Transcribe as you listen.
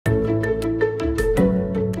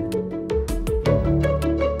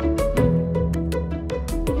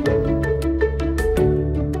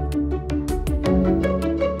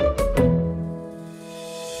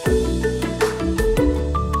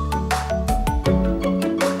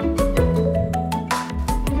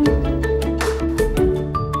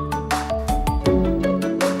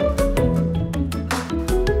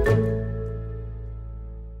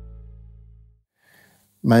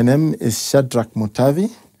My name is Shadrack Mutavi.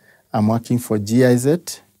 I'm working for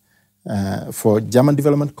GIZ, for German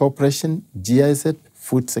Development Corporation, GIZ,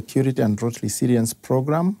 Food Security and Drought Resilience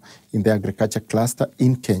Program in the Agriculture Cluster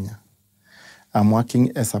in Kenya. I'm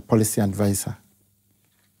working as a policy advisor.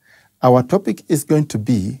 Our topic is going to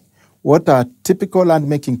be, what are typical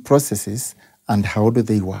land-making processes and how do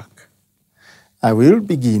they work? I will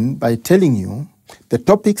begin by telling you the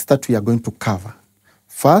topics that we are going to cover.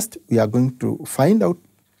 First, we are going to find out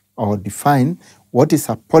or define what is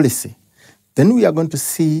a policy. Then we are going to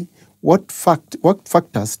see what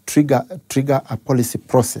factors trigger a policy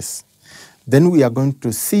process. Then we are going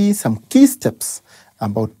to see some key steps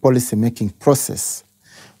about policy making process.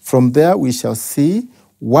 From there, we shall see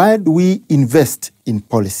why do we invest in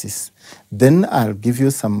policies. Then I'll give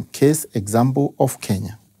you some case example of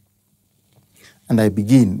Kenya. And I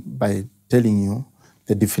begin by telling you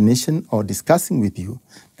the definition or discussing with you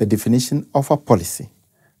the definition of a policy.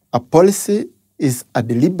 A policy is a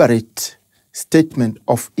deliberate statement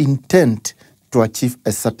of intent to achieve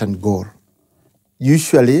a certain goal.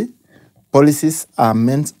 Usually, policies are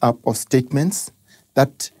made up of statements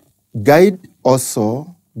that guide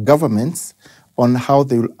also governments on how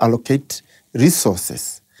they will allocate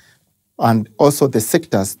resources and also the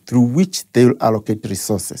sectors through which they will allocate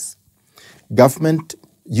resources. Government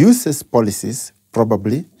uses policies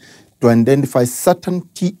probably to identify certain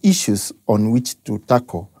key issues on which to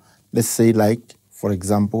tackle. Let's say like, for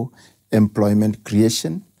example, employment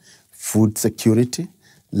creation, food security,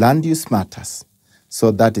 land use matters. So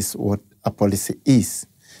that is what a policy is.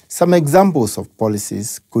 Some examples of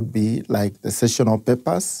policies could be like the sessional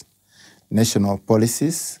papers, national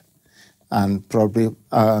policies, and probably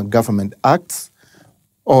government acts,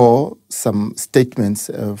 or some statements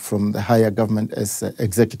from the higher government as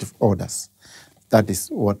executive orders. That is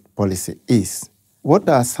what policy is. What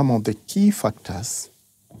are some of the key factors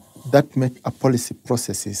that make a policy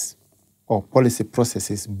processes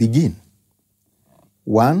begin?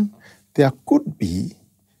 One, there could be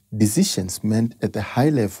decisions made at the high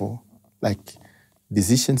level, like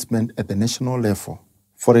decisions made at the national level.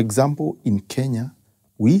 For example, in Kenya,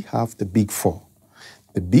 we have the Big Four.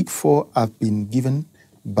 The Big Four have been given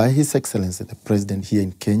by His Excellency, the President here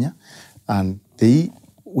in Kenya, and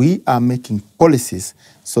we are making policies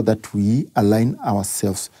so that we align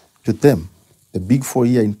ourselves to them. The Big Four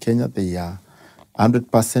here in Kenya, they are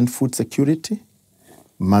 100% food security,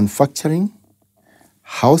 manufacturing,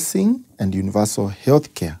 housing, and universal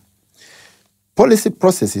health care. Policy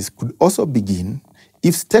processes could also begin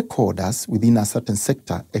if stakeholders within a certain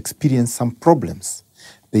sector experience some problems.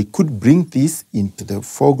 They could bring this into the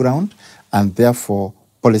foreground, and therefore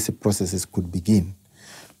policy processes could begin.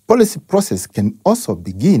 Policy process can also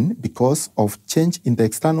begin because of change in the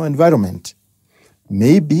external environment.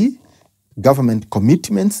 Maybe government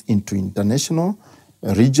commitments into international,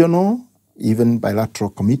 regional, even bilateral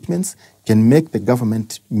commitments can make the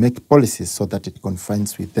government make policies so that it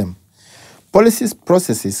confines with them. Policy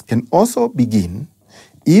processes can also begin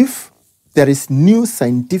if there is new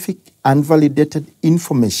scientific unvalidated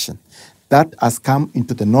information that has come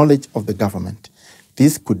into the knowledge of the government.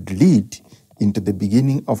 This could lead into the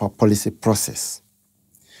beginning of a policy process.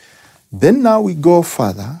 Then now we go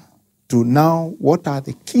further to now what are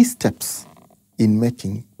the key steps in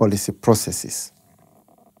making policy processes.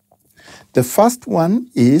 The first one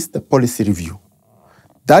is the policy review.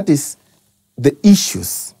 That is the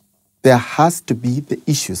issues. There has to be the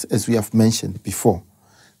issues, as we have mentioned before.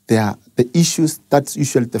 There are the issues, that's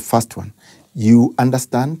usually the first one. You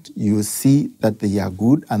understand, you see that they are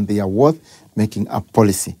good and they are worth making a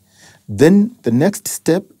policy. Then the next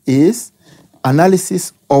step is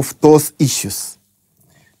analysis of those issues,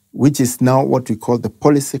 which is now what we call the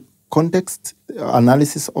policy context,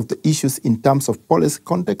 analysis of the issues in terms of policy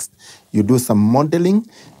context. You do some modeling,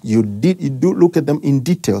 you do look at them in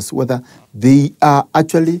details, whether they are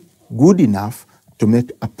actually good enough to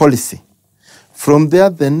make a policy. From there,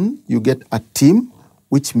 then, you get a team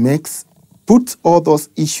which puts all those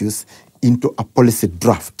issues into a policy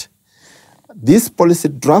draft. This policy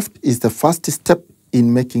draft is the first step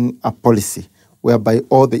in making a policy, whereby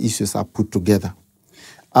all the issues are put together.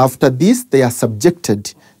 After this, they are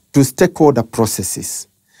subjected to stakeholder processes.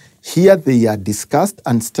 Here they are discussed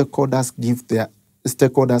and stakeholders give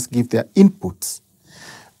their inputs.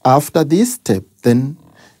 After this step, then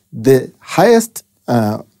the highest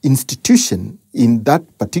institution in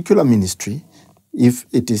that particular ministry, if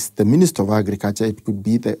it is the Minister of Agriculture, it could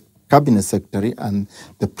be the Cabinet Secretary and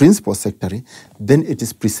the Principal Secretary, then it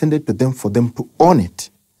is presented to them for them to own it.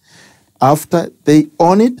 After they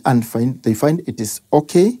own it and they find it is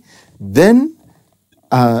okay, then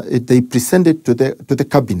they present it to the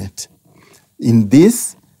cabinet. In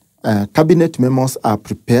this, cabinet memos are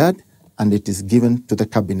prepared and it is given to the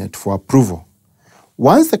cabinet for approval.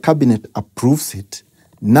 Once the cabinet approves it,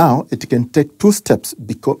 now it can take two steps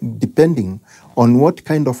depending on what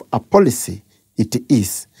kind of a policy it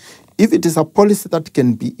is. If it is a policy that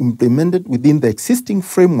can be implemented within the existing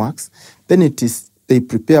frameworks, then they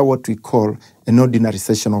prepare what we call an ordinary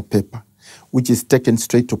sessional paper, which is taken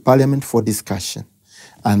straight to Parliament for discussion,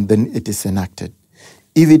 and then it is enacted.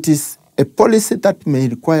 If it is a policy that may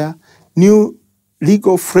require new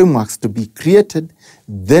legal frameworks to be created,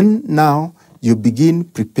 then now you begin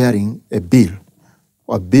preparing a bill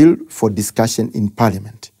for discussion in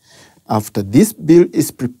Parliament. After this bill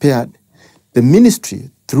is prepared, the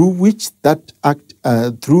ministry through which that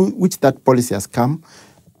policy has come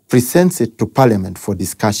presents it to Parliament for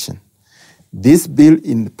discussion. This bill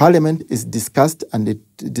in Parliament is discussed, and it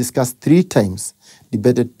discussed 3 times,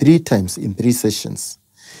 debated 3 times in 3 sessions.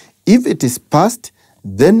 If it is passed,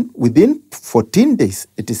 then within 14 days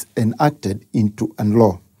it is enacted into a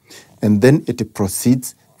law, and then it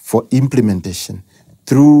proceeds for implementation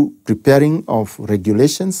through preparing of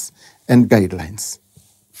regulations and guidelines.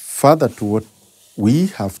 Further to what we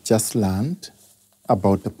have just learned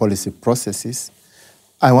about the policy processes,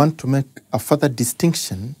 I want to make a further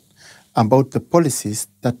distinction about the policies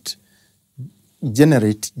that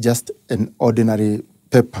generate just an ordinary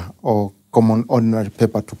paper or common ordinary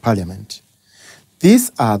paper to Parliament.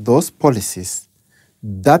 These are those policies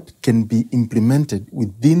that can be implemented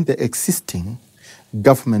within the existing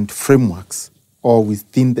government frameworks or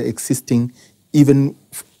within the existing even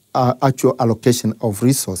actual allocation of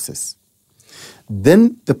resources.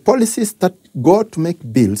 Then the policies that go to make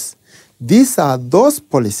bills, these are those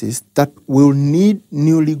policies that will need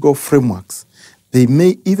new legal frameworks. They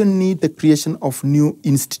may even need the creation of new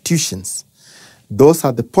institutions. Those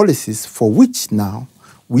are the policies for which now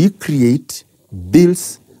we create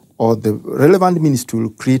bills, or the relevant ministry will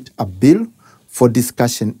create a bill for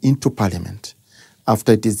discussion into Parliament.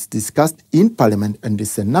 After it is discussed in Parliament and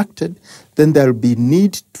is enacted, then there will be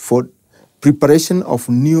need for preparation of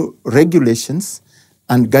new regulations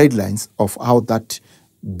and guidelines of how that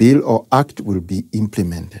bill or act will be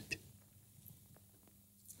implemented.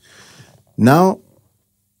 Now,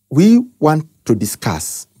 we want to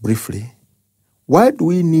discuss briefly, why do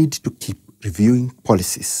we need to keep reviewing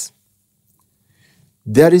policies?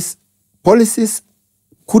 Policies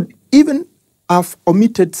could even have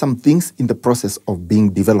omitted some things in the process of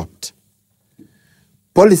being developed.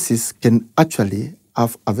 Policies can actually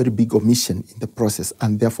have a very big omission in the process,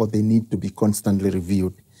 and therefore they need to be constantly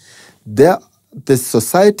reviewed. The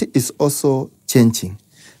society is also changing.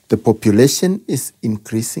 The population is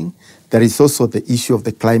increasing. There is also the issue of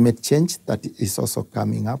the climate change that is also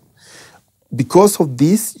coming up. Because of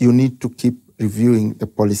this, you need to keep reviewing the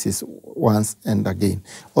policies once and again.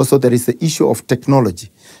 Also, there is the issue of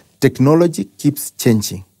technology. Technology keeps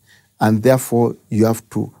changing, and therefore you have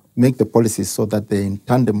to make the policies so that they're in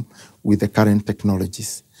tandem with the current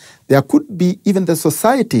technologies. There could be even the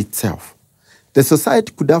society itself. The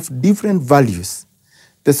society could have different values.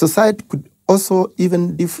 The society could also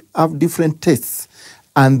even have different tastes,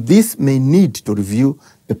 and this may need to review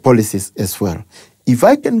the policies as well. If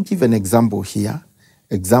I can give an example here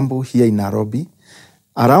in Nairobi.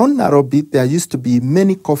 Around Nairobi, there used to be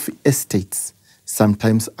many coffee estates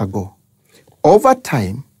sometimes ago. Over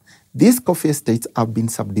time, these coffee estates have been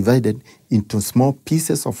subdivided into small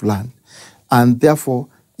pieces of land, and therefore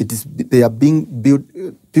they are being built.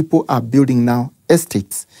 People are building now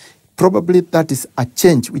estates. Probably that is a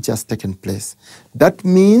change which has taken place. That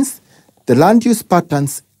means the land use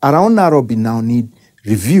patterns around Nairobi now need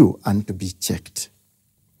review and to be checked.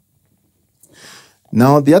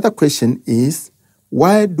 Now, the other question is,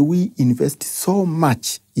 why do we invest so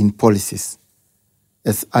much in policies?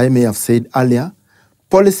 As I may have said earlier,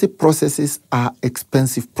 policy processes are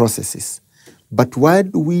expensive processes. But why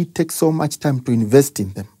do we take so much time to invest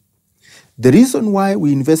in them? The reason why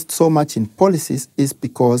we invest so much in policies is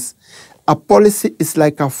because a policy is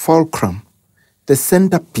like a fulcrum, the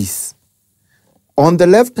centerpiece. On the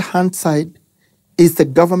left-hand side is the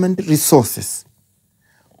government resources.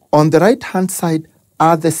 On the right-hand side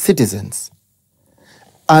are the citizens.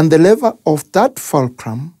 And the lever of that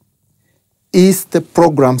fulcrum is the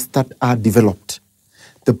programs that are developed.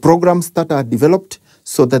 The programs that are developed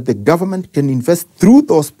so that the government can invest through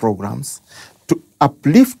those programs to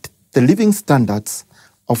uplift the living standards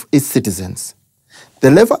of its citizens. The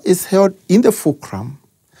lever is held in the fulcrum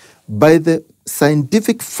by the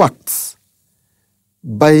scientific facts,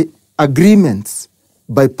 by agreements,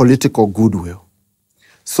 by political goodwill.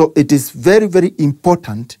 So it is very, very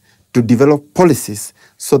important to develop policies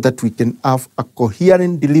so that we can have a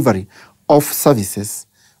coherent delivery of services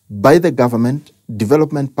by the government,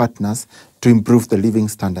 development partners to improve the living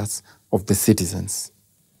standards of the citizens.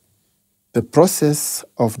 The process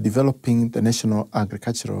of developing the National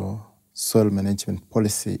Agricultural Soil Management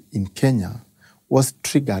Policy in Kenya was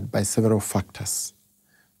triggered by several factors.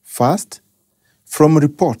 First, from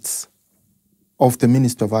reports of the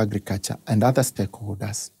Minister of Agriculture and other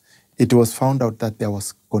stakeholders, it was found out that there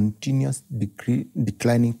was continuous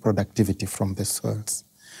declining productivity from the soils.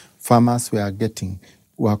 Farmers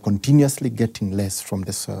were continuously getting less from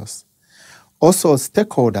the soils. Also,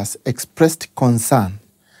 stakeholders expressed concern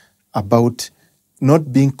about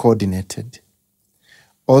not being coordinated.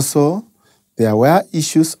 Also, there were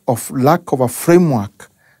issues of lack of a framework,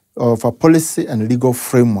 of a policy and legal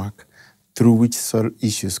framework through which soil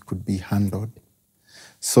issues could be handled.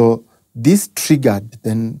 So this triggered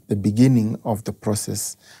then the beginning of the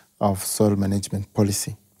process of soil management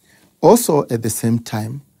policy. Also, at the same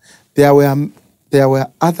time, there were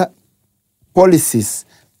other policies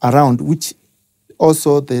around which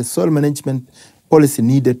also the soil management policy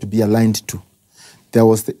needed to be aligned to. There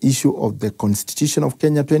was the issue of the Constitution of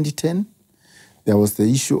Kenya 2010. There was the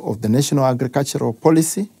issue of the National Agricultural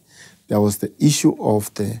Policy. There was the issue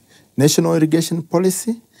of the National Irrigation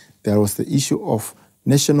Policy. There was the issue of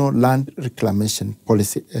National Land Reclamation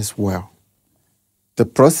Policy as well. The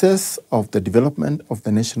process of the development of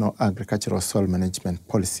the National Agricultural Soil Management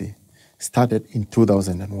Policy started in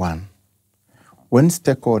 2001, when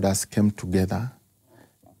stakeholders came together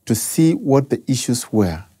to see what the issues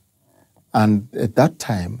were. And at that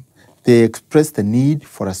time, they expressed the need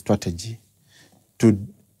for a strategy to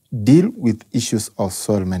deal with issues of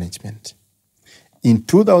soil management. In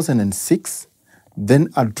 2006, then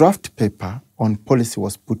a draft paper on policy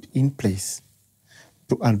was put in place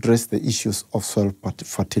to address the issues of soil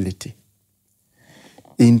fertility.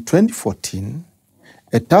 In 2014,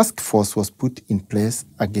 a task force was put in place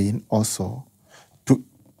again also to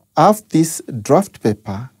have this draft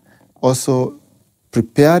paper also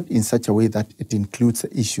prepared in such a way that it includes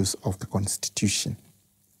the issues of the Constitution.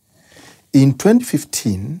 In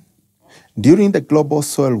 2015, during the Global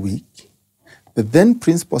Soil Week, the then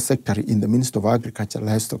Principal Secretary in the Ministry of Agriculture,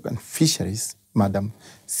 Livestock and Fisheries, Madam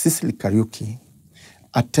Cicely Kariuki,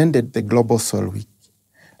 attended the Global Soil Week.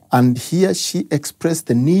 And here she expressed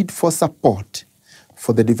the need for support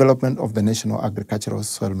for the development of the National Agricultural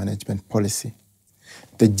Soil Management Policy.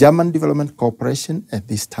 The German Development Corporation at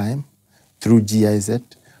this time, through GIZ,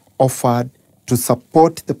 offered to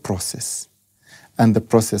support the process, and the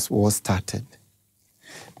process was started.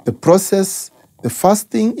 The first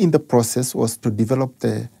thing in the process was to develop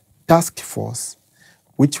the task force,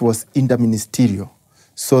 which was interministerial,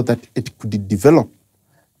 so that it could develop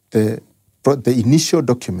the initial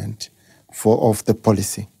document of the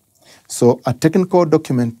policy. So a technical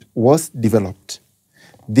document was developed.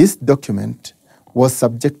 This document was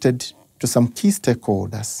subjected to some key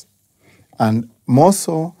stakeholders, and more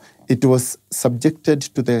so, it was subjected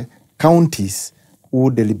to the counties who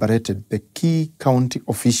deliberated, the key county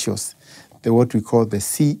officials, what we call the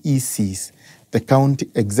CECs, the County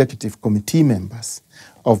Executive Committee members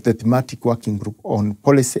of the Thematic Working Group on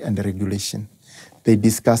Policy and Regulation. They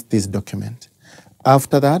discussed this document.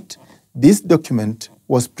 After that, this document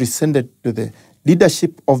was presented to the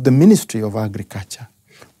leadership of the Ministry of Agriculture,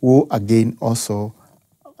 who again also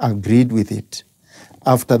agreed with it.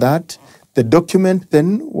 After that, the document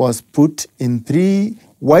then was put in 3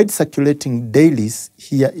 wide circulating dailies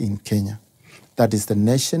here in Kenya. That is the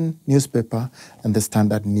Nation newspaper and the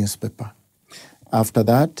Standard newspaper. After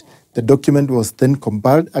that, the document was then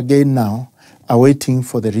compiled again now, awaiting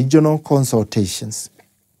for the regional consultations.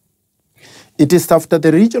 It is after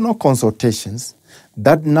the regional consultations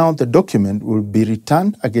that now the document will be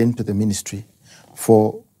returned again to the ministry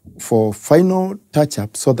for final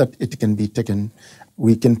touch-up so that it can be taken,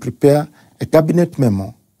 we can prepare a cabinet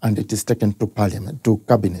memo and it is taken to Parliament, to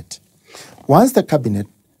cabinet. Once the cabinet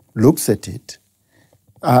looks at it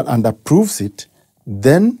and approves it,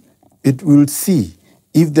 then it will see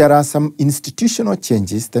if there are some institutional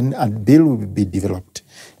changes, then a bill will be developed.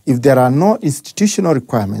 If there are no institutional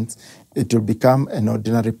requirements, it will become an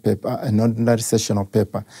ordinary paper, an ordinary sessional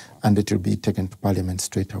paper, and it will be taken to Parliament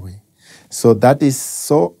straight away. So that is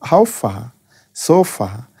so far,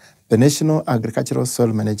 the National Agricultural Soil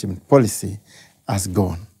Management Policy has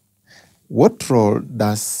gone. What role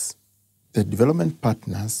does the development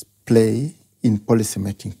partners play in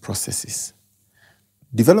policy-making processes?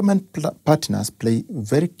 Development partners play a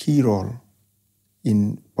very key role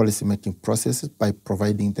in policymaking processes by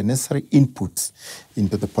providing the necessary inputs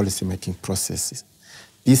into the policymaking processes.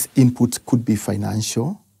 These inputs could be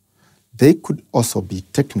financial. They could also be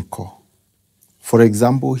technical. For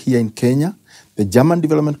example, here in Kenya, the German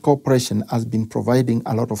Development Corporation has been providing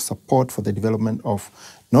a lot of support for the development of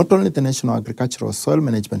not only the National Agricultural Soil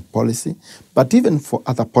Management Policy, but even for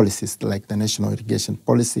other policies like the National Irrigation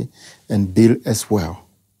Policy and bill as well.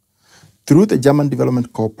 Through the German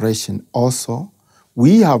Development Corporation also,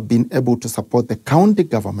 we have been able to support the county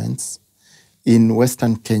governments in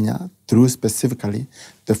Western Kenya through specifically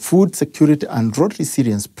the Food Security and Road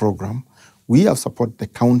Resilience Program. We have supported the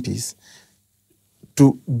counties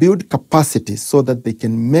to build capacity so that they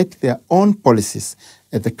can make their own policies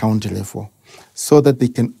at the county level, so that they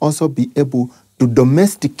can also be able to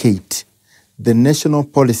domesticate the national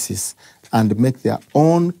policies and make their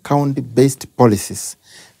own county-based policies.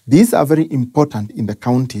 These are very important in the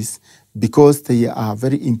counties because they are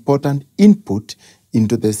very important input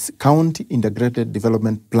into the county integrated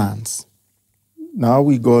development plans. Now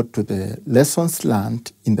we go to the lessons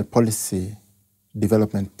learned in the policy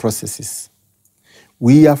development processes.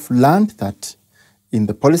 We have learned that in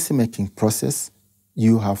the policymaking process,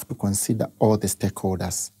 you have to consider all the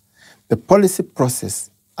stakeholders. The policy process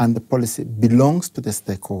and the policy belongs to the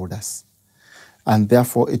stakeholders. And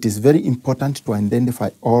therefore, it is very important to identify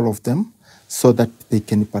all of them so that they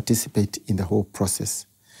can participate in the whole process.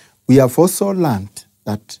 We have also learned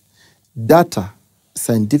that data,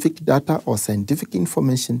 scientific data or scientific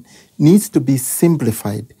information needs to be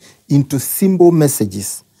simplified into simple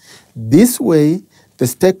messages. This way, the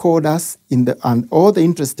stakeholders and all the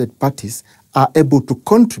interested parties are able to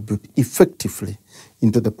contribute effectively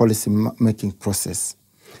into the policy-making process.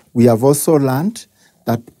 We have also learned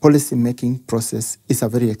that policy-making process is a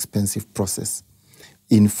very expensive process.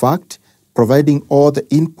 In fact, providing all the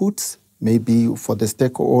inputs, maybe for the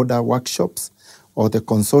stakeholder workshops or the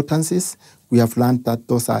consultancies, we have learned that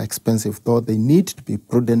those are expensive, though they need to be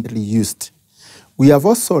prudently used. We have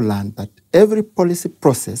also learned that every policy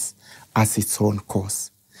process has its own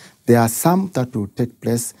course. There are some that will take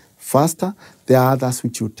place faster, there are others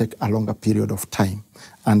which will take a longer period of time.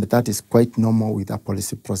 And that is quite normal with a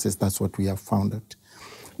policy process. That's what we have found out.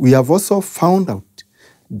 We have also found out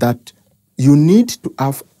that you need to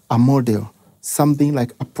have a model, something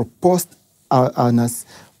like a proposed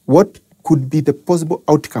what could be the possible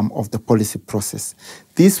outcome of the policy process.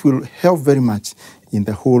 This will help very much in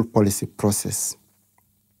the whole policy process.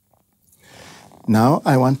 Now,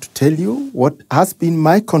 I want to tell you what has been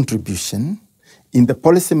my contribution in the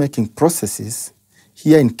policymaking processes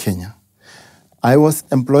here in Kenya. I was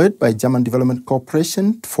employed by German Development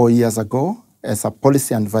Corporation 4 years ago as a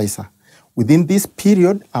policy advisor. Within this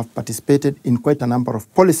period, I've participated in quite a number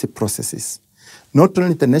of policy processes, not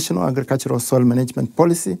only the National Agricultural Soil Management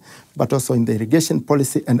Policy, but also in the irrigation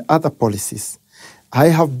policy and other policies. I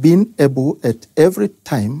have been able at every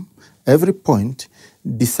time, every point,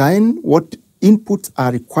 design what inputs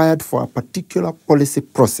are required for a particular policy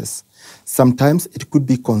process. Sometimes it could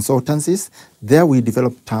be consultancies. There we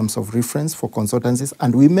develop terms of reference for consultancies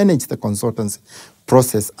and we manage the consultancy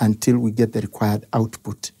process until we get the required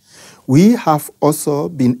output. We have also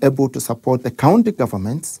been able to support the county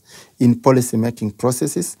governments in policy-making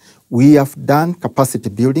processes. We have done capacity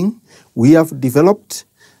building. We have developed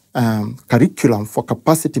curriculum for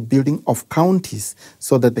capacity building of counties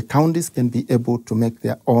so that the counties can be able to make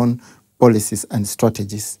their own policies and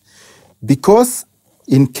strategies. Because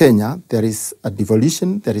in Kenya, there is a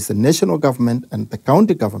devolution, there is a national government and the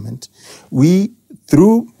county government. We,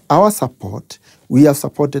 through our support, we have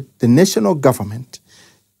supported the national government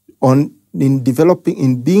in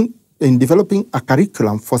developing a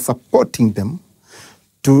curriculum for supporting them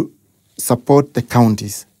to support the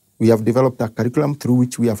counties. We have developed a curriculum through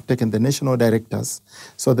which we have taken the national directors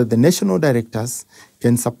so that the national directors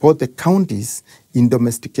can support the counties in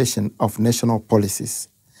domestication of national policies.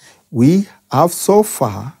 We have so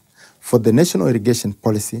far, for the national irrigation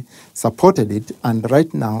policy, supported it, and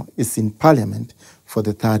right now it's in Parliament for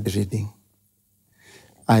the third reading.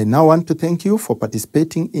 I now want to thank you for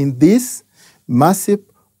participating in this massive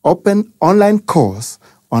open online course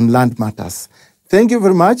on land matters. Thank you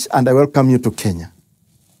very much, and I welcome you to Kenya.